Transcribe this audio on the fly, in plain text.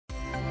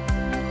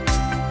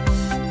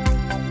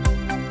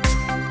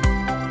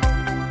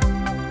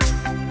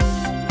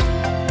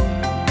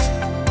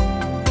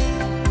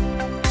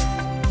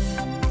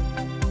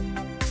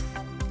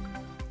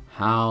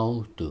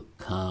how to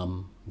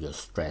calm your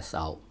stressed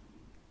out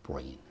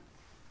brain.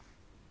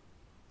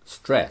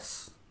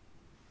 Stress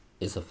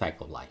is a fact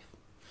of life.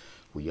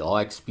 We all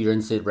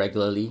experience it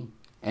regularly,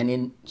 and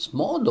in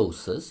small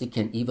doses, it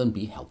can even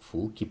be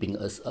helpful, keeping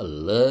us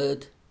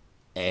alert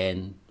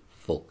and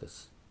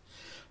focused.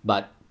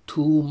 But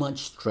too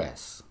much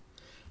stress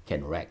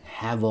can wreak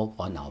havoc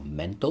on our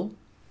mental,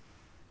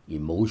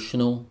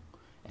 emotional,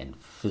 and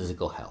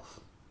physical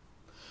health.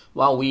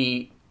 While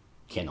we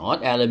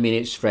cannot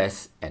eliminate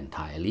stress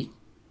entirely,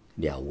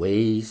 there are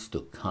ways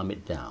to calm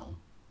it down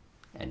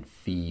and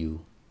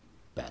feel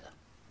better.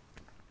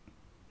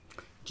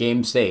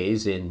 James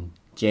says in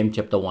James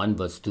chapter 1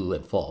 verse 2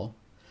 and 4,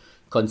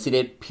 "Consider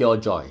it pure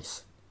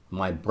joys,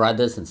 my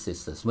brothers and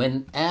sisters,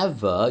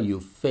 whenever you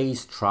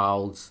face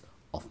trials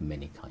of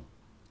many kinds,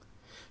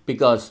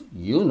 because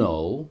you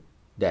know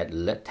that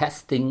the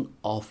testing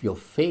of your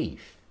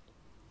faith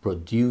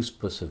produce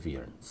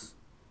perseverance.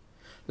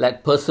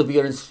 Let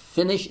perseverance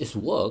finish its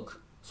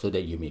work so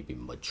that you may be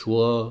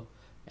mature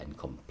and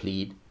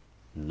complete,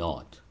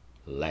 not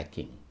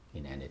lacking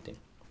in anything."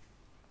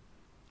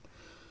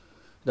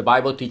 The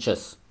Bible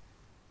teaches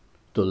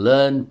to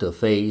learn to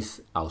face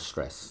our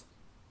stress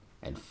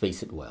and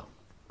face it well.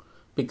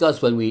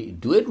 Because when we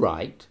do it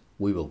right,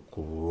 we will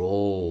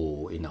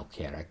grow in our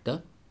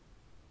character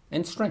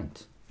and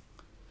strength.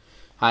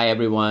 Hi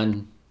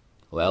everyone,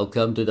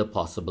 welcome to the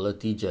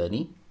Possibility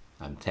Journey.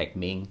 I'm Tek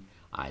Ming.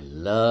 I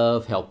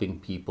love helping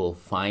people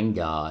find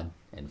God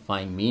and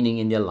find meaning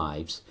in their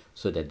lives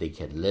so that they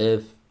can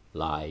live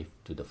life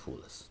to the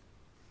fullest.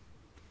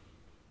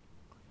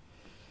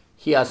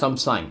 Here are some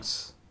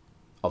signs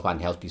of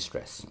unhealthy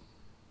stress.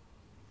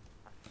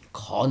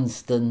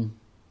 Constant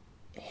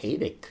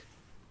headache,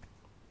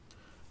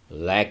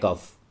 lack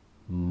of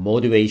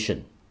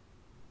motivation,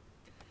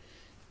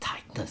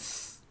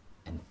 tightness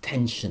and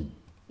tension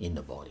in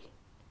the body,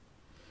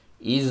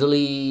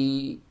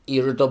 easily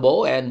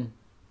irritable and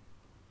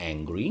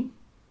angry,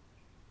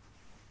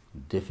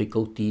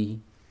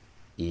 difficulty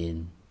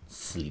in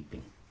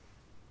sleeping.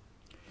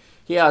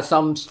 Here are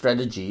some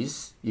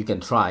strategies you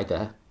can try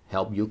to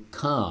help you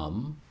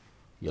calm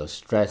your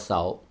stressed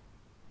out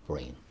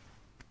brain.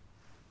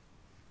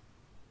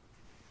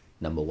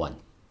 Number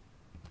 1,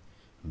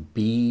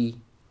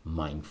 be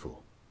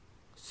mindful.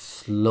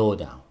 Slow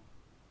down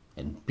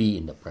and be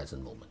in the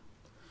present moment.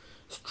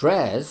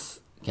 Stress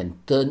can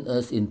turn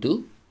us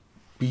into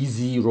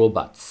busy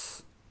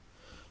robots.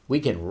 We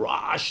can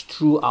rush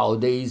through our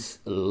days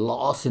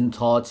lost in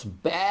thoughts,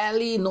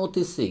 barely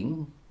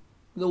noticing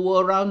the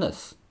world around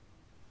us.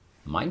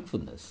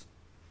 Mindfulness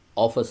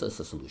offers us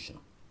a solution.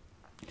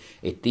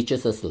 It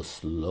teaches us to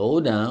slow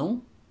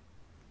down,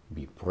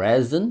 be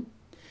present,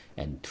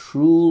 and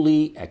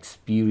truly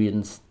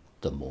experience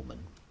the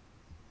moment.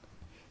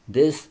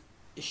 This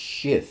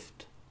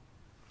shift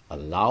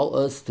allows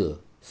us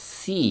to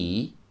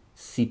see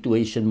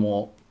situation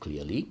more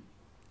clearly,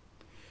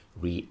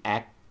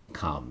 react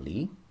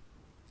calmly,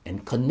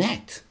 and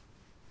connect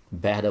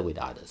better with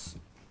others.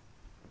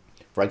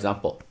 For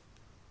example,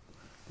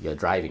 you're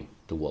driving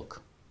to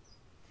work.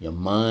 Your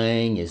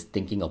mind is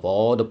thinking of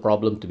all the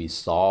problems to be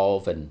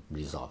solved and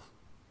resolved.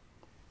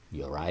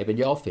 You arrive at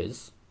your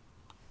office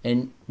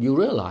and you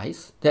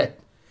realize that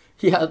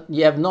you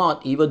have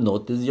not even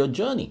noticed your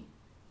journey,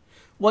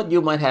 what you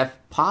might have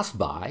passed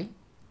by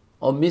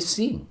or missed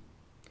seeing.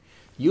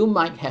 You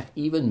might have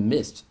even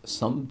missed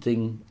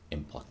something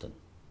important.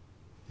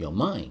 Your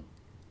mind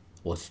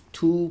was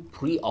too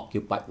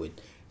preoccupied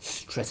with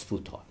stressful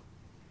thought.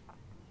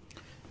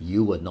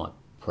 You were not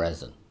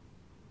present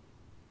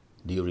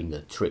during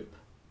the trip,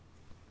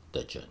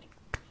 the journey.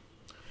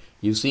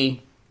 You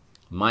see,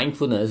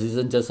 mindfulness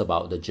isn't just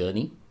about the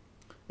journey.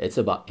 It's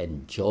about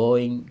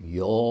enjoying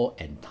your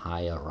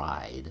entire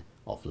ride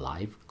of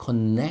life,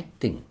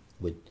 connecting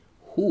with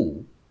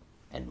who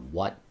and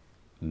what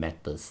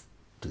matters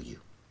to you.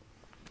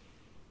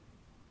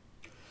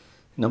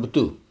 Number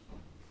 2,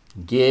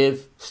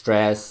 give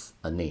stress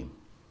a name.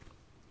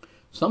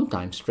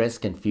 Sometimes stress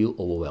can feel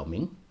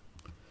overwhelming.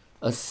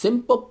 A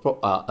simple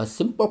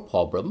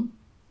problem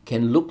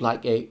can look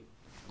like a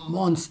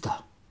monster.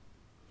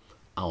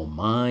 Our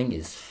mind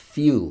is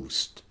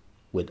fused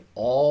with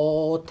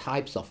all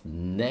types of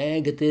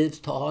negative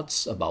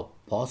thoughts about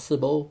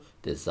possible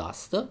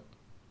disaster,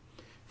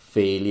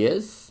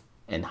 failures,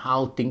 and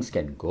how things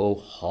can go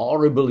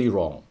horribly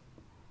wrong.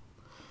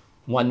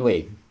 One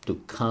way to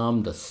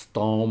calm the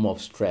storm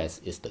of stress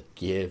is to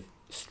give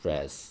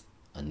stress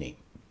a name.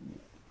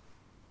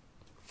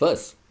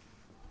 First,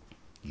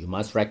 you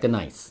must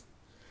recognize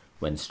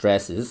when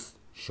stress is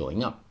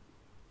showing up.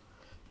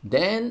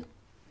 Then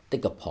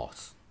take a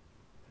pause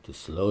to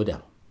slow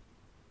down.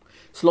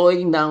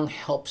 Slowing down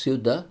helps you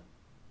to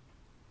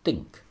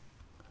think.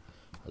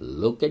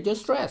 Look at your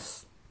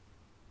stress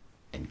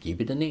and give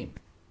it a name.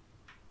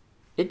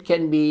 It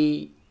can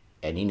be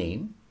any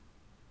name.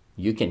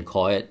 You can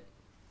call it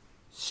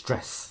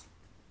stress.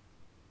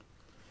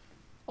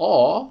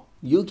 Or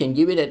you can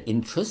give it an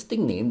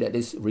interesting name that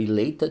is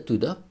related to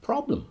the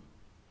problem.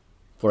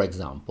 For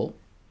example,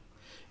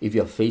 If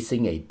you're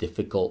facing a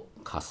difficult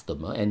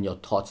customer and your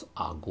thoughts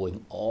are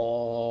going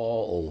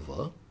all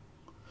over,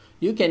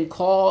 you can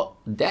call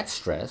that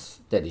stress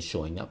that is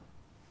showing up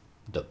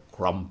the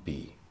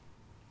grumpy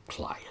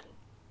client.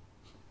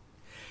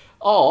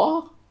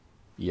 Or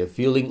you're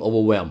feeling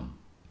overwhelmed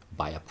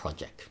by a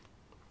project.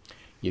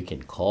 You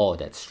can call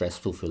that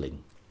stressful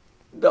feeling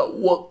the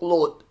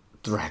workload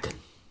dragon.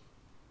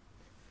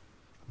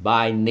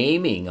 By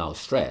naming our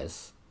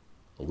stress,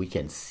 we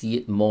can see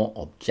it more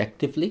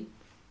objectively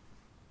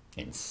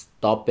and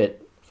stop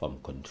it from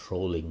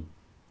controlling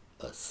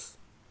us.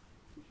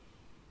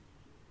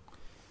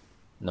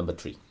 Number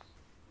 3,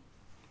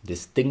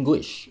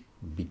 distinguish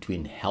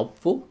between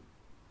helpful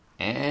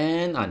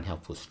and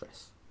unhelpful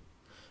stress.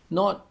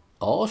 Not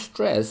all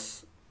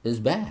stress is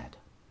bad.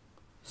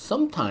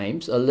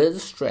 Sometimes a little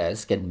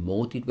stress can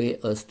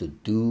motivate us to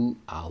do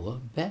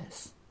our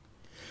best.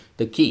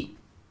 The key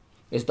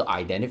is to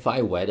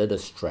identify whether the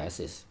stress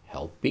is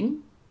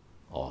helping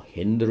or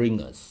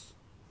hindering us.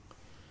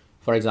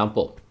 For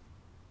example,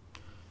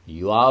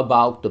 you are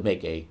about to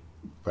make a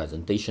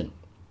presentation.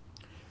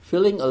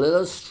 Feeling a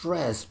little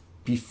stress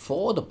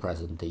before the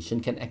presentation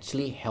can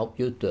actually help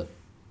you to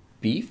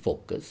be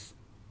focused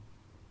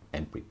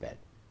and prepared.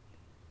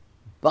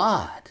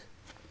 But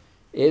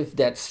if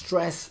that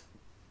stress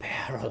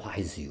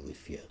paralyzes you with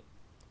fear,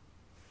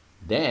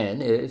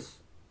 then it is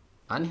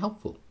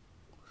unhelpful.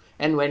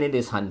 And when it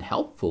is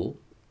unhelpful,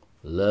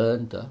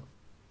 learn to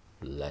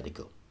let it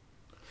go.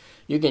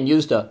 You can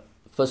use the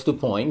first 2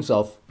 points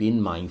of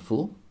being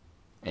mindful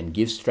and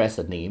give stress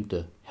a name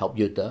to help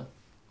you to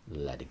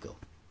let it go.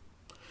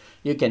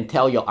 You can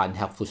tell your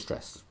unhelpful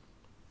stress,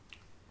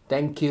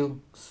 "Thank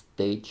you,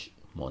 stage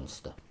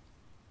monster,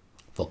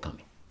 for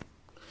coming.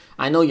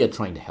 I know you're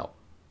trying to help.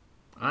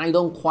 I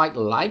don't quite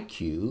like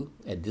you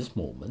at this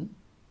moment.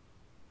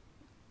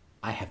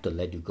 I have to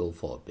let you go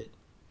for a bit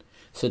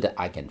so that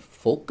I can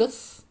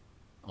focus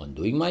on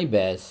doing my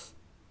best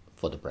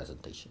for the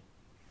presentation.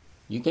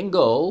 You can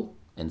go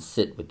and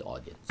sit with the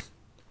audience.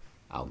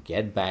 I'll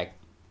get back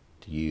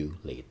to you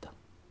later."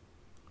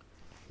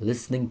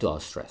 Listening to our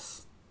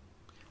stress,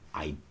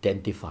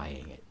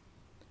 identifying it,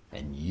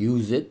 and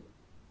use it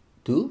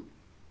to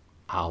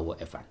our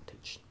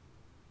advantage.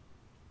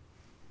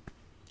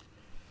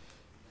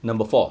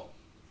 Number 4,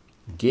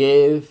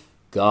 give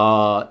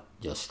God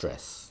your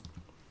stress.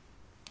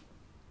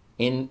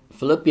 In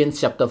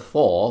Philippians chapter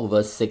 4,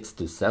 verse 6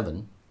 to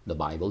 7, the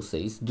Bible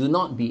says, "Do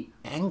not be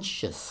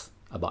anxious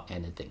about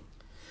anything,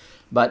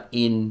 but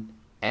in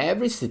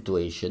every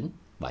situation,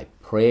 by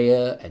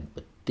prayer and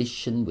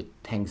petition with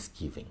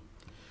thanksgiving,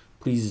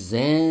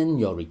 present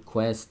your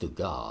requests to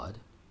God,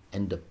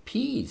 and the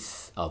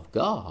peace of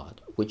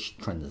God, which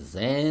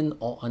transcends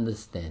all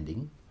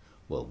understanding,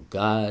 will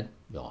guard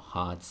your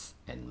hearts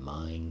and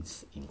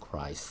minds in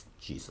Christ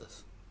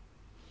Jesus."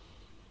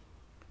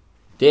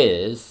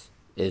 This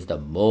is the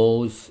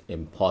most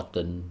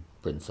important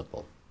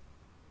principle.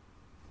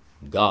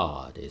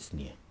 God is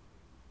near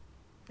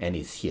and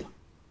is here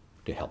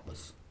to help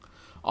us.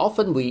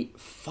 Often we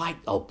fight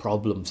our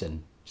problems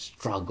and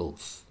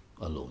struggles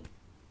alone.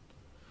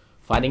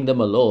 Fighting them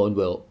alone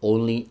will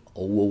only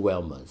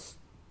overwhelm us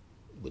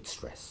with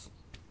stress.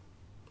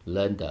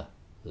 Learn to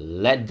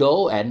let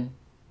go and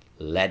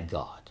let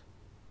God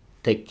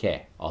take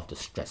care of the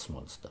stress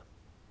monster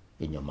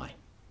in your mind,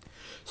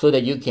 so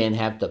that you can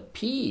have the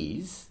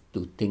peace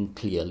to think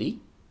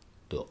clearly,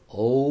 to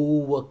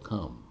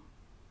overcome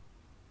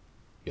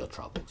your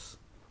troubles.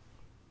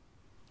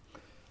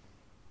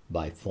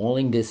 By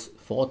following these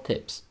 4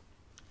 tips,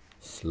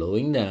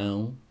 slowing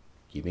down,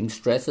 giving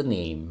stress a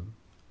name,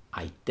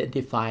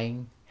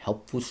 identifying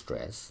helpful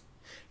stress,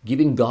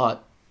 giving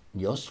God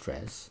your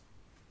stress,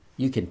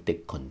 you can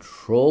take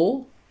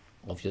control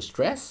of your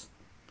stress,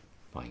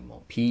 find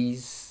more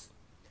peace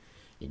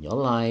in your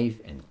life,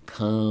 and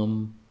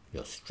calm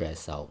your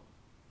stress out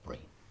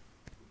brain.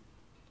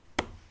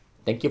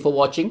 Thank you for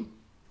watching.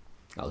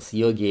 I'll see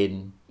you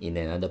again in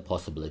another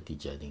possibility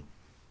journey.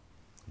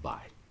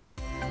 Bye.